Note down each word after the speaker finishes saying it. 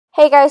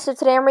Hey guys, so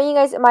today I'm bringing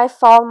you guys my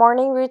fall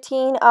morning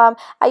routine. I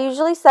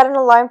usually set an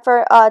alarm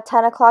for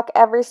 10 o'clock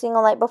every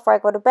single night before I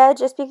go to bed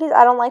just because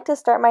I don't like to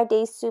start my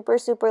day super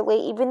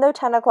late, even though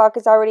 10 o'clock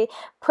is already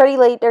pretty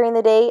late during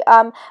the day.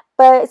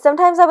 But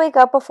sometimes I wake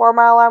up before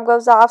my alarm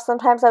goes off,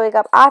 sometimes I wake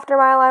up after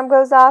my alarm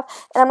goes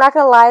off, and I'm not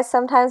going to lie,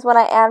 sometimes when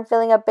I am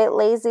feeling a bit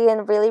lazy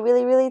and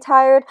really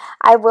tired,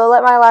 I will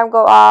let my alarm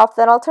go off,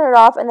 then I'll turn it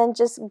off, and then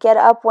just get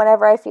up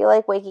whenever I feel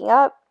like waking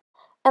up.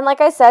 And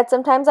like I said,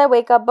 sometimes I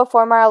wake up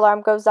before my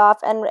alarm goes off,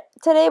 and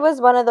today was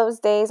one of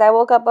those days. I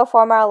woke up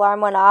before my alarm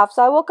went off,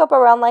 so I woke up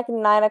around like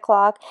 9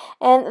 o'clock,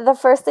 and the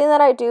first thing that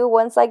I do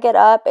once I get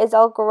up is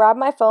I'll grab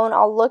my phone,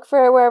 I'll look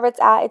for it wherever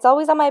it's at. It's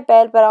always on my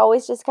bed, but I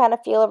always just kind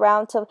of feel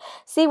around to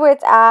see where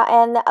it's at,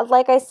 and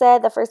like I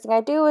said, the first thing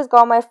I do is go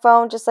on my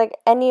phone just like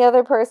any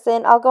other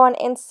person. I'll go on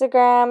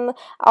Instagram,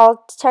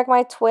 I'll check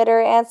my Twitter,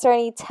 answer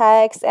any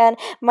texts, and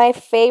my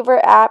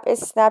favorite app is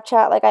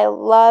Snapchat. Like, I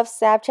love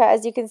Snapchat,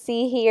 as you can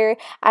see here.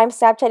 I'm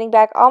Snapchatting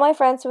back all my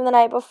friends from the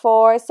night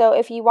before, so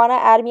if you want to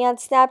add me on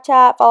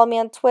Snapchat, follow me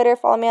on Twitter,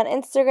 follow me on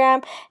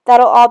Instagram,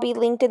 that'll all be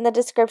linked in the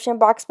description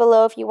box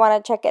below if you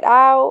want to check it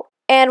out.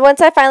 And once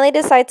I finally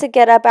decide to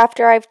get up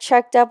after I've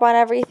checked up on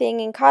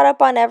everything and caught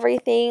up on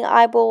everything,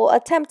 I will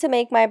attempt to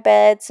make my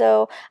bed,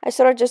 so I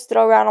sort of just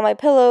throw around all my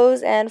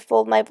pillows and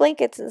fold my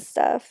blankets and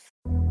stuff.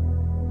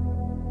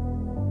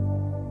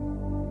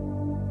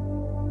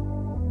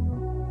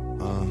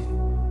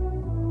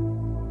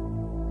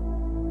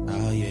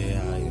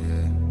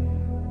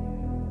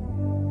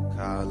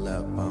 Call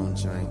up on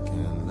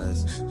drinking,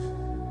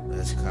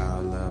 let's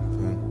call up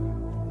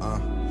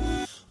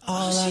and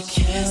all I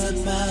care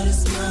about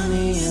is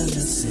money in the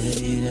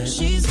city that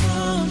she's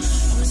from.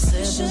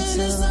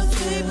 Recession is a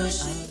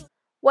favorite.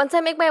 Once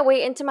I make my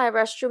way into my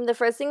restroom, the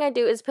first thing I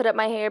do is put up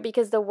my hair,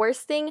 because the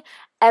worst thing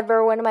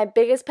ever, one of my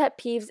biggest pet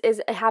peeves,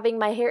 is having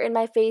my hair in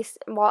my face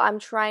while I'm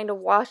trying to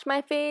wash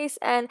my face.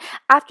 And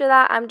after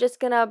that, I'm just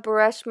gonna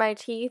brush my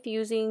teeth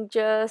using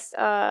just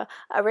a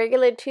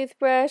regular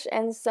toothbrush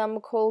and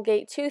some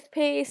Colgate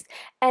toothpaste,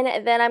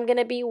 and then I'm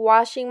gonna be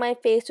washing my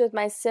face with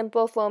my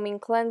simple foaming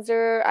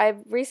cleanser.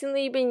 I've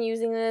recently been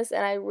using this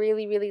and I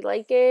really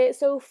like it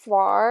so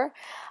far.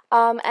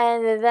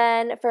 And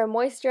then for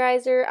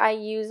moisturizer, I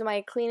use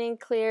my Clean and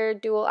Clear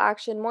Dual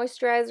Action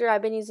Moisturizer.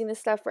 I've been using this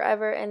stuff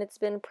forever and it's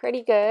been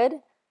pretty good.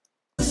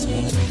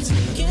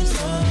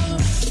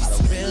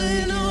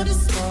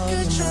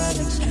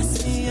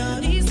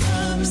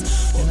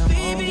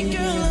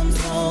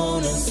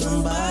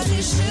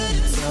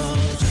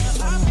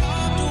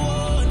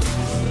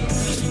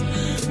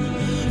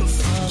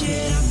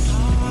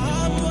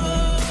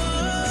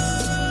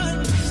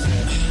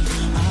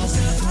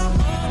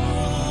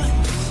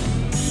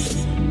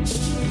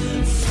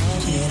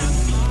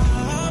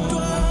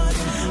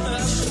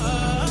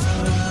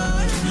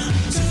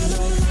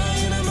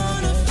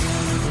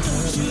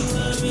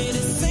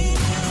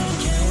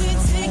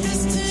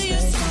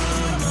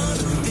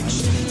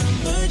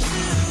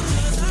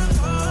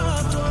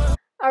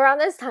 Around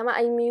this time,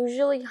 I'm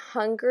usually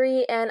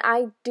hungry, and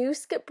I do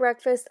skip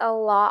breakfast a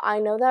lot. I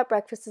know that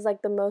breakfast is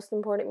like the most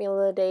important meal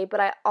of the day, but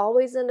I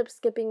always end up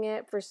skipping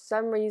it for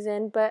some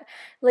reason. But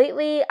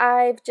lately,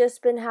 I've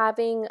just been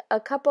having a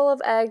couple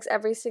of eggs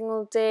every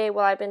single day.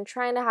 Well, I've been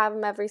trying to have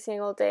them every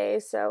single day,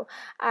 so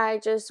I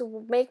just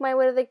make my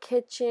way to the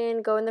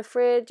kitchen, go in the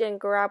fridge, and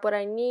grab what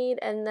I need,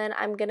 and then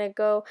I'm gonna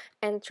go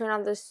and turn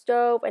on the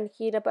stove and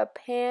heat up a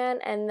pan,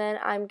 and then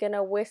I'm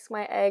gonna whisk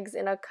my eggs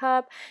in a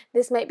cup.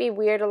 This might be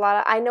weird.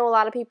 I know a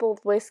lot of people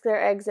whisk their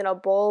eggs in a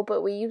bowl,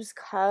 but we use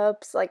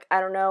cups. Like,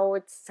 I don't know,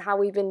 it's how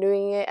we've been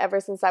doing it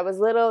ever since I was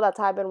little. That's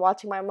how I've been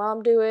watching my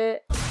mom do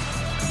it.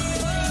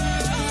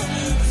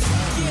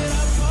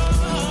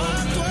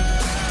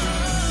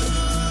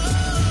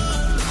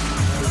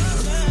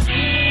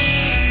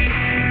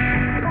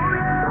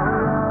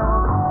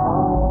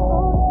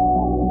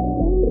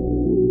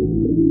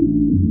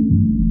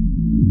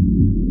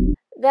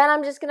 Then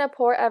I'm just going to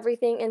pour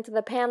everything into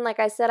the pan. Like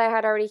I said, I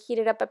had already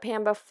heated up a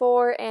pan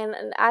before, and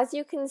as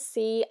you can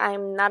see,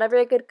 I'm not a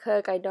very good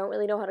cook. I don't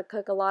really know how to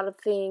cook a lot of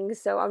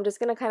things, so I'm just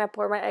going to kind of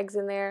pour my eggs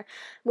in there,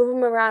 move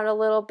them around a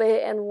little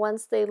bit, and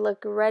once they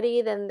look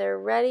ready, then they're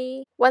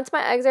ready. Once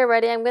my eggs are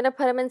ready, I'm going to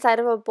put them inside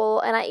of a bowl,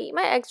 and I eat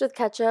my eggs with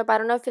ketchup. I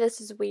don't know if this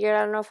is weird.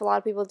 I don't know if a lot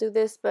of people do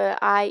this, but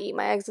I eat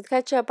my eggs with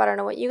ketchup. I don't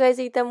know what you guys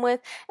eat them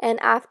with. And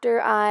after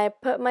I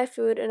put my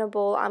food in a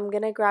bowl, I'm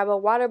going to grab a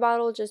water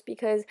bottle just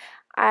because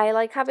I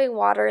like having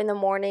water in the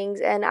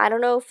mornings, and I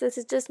don't know if this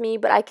is just me,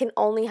 but I can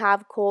only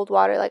have cold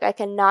water. Like, I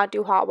cannot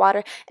do hot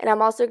water. And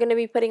I'm also going to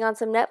be putting on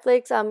some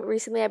Netflix.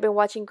 Recently I've been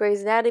watching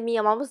Grey's Anatomy.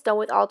 I'm almost done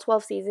with all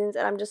 12 seasons,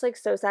 and I'm just like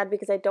so sad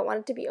because I don't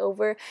want it to be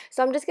over.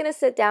 So I'm just going to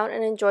sit down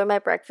and enjoy my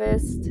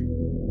breakfast. You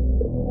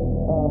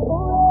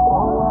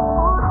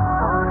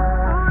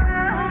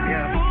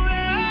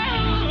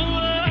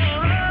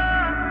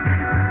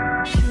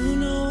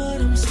know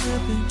what I'm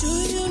stepping. Do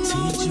you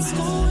know what's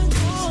going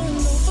on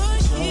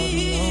over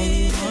here?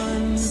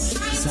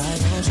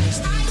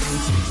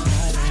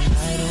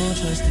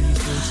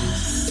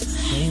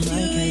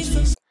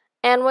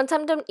 And once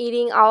I'm done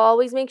eating, I'll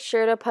always make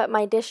sure to put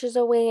my dishes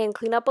away and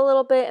clean up a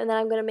little bit, and then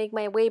I'm going to make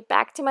my way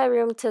back to my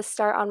room to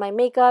start on my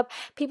makeup.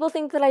 People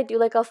think that I do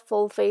like a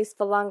full face,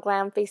 full on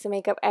glam face of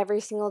makeup every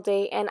single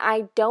day, and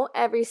I don't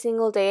every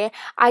single day.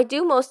 I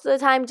do most of the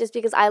time just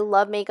because I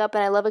love makeup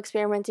and I love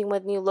experimenting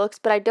with new looks,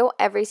 but I don't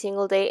every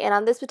single day. And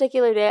on this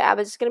particular day, I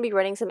was just going to be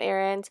running some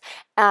errands,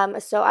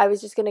 so I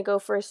was just going to go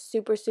for a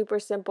super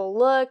simple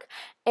look.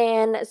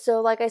 And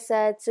so like I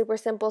said, super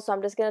simple, so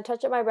I'm just going to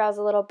touch up my brows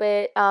a little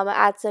bit,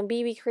 add some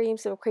BB cream,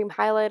 some cream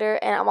highlighter,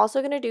 and I'm also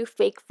going to do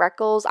fake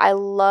freckles. I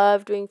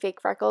love doing fake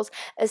freckles,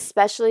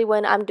 especially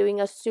when I'm doing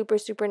a super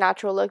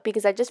natural look,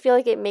 because I just feel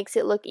like it makes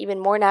it look even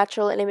more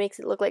natural and it makes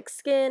it look like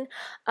skin.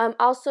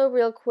 Also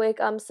real quick,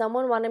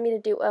 someone wanted me to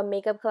do a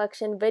makeup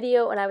collection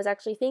video, and I was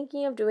actually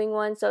thinking of doing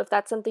one, so if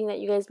that's something that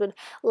you guys would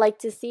like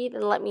to see,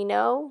 then let me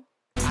know.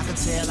 I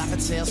can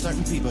tell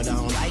certain people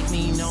don't like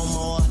me no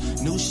more.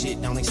 New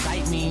shit don't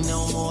excite me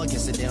no more.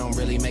 Guess that they don't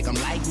really make them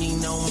like me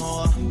no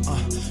more.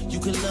 You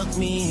can look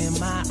me in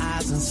my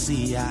eyes and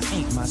see I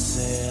ain't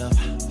myself.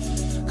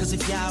 Cause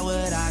if y'all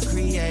what I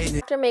created.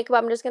 After makeup,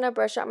 I'm just going to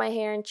brush out my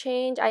hair and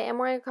change. I am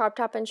wearing a crop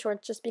top and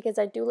shorts just because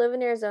I do live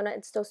in Arizona.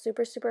 It's still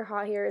super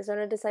hot here.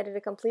 Arizona decided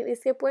to completely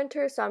skip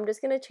winter, so I'm just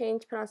going to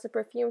change, put on some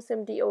perfume,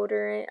 some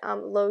deodorant,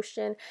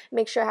 lotion,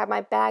 make sure I have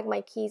my bag,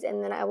 my keys,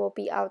 and then I will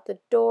be out the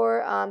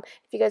door.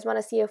 If you guys want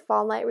to see a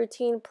fall night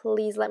routine,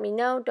 please let me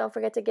know. Don't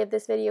forget to give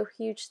this video a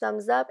huge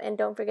thumbs up, and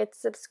don't forget to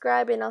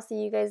subscribe, and I'll see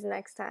you guys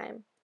next time.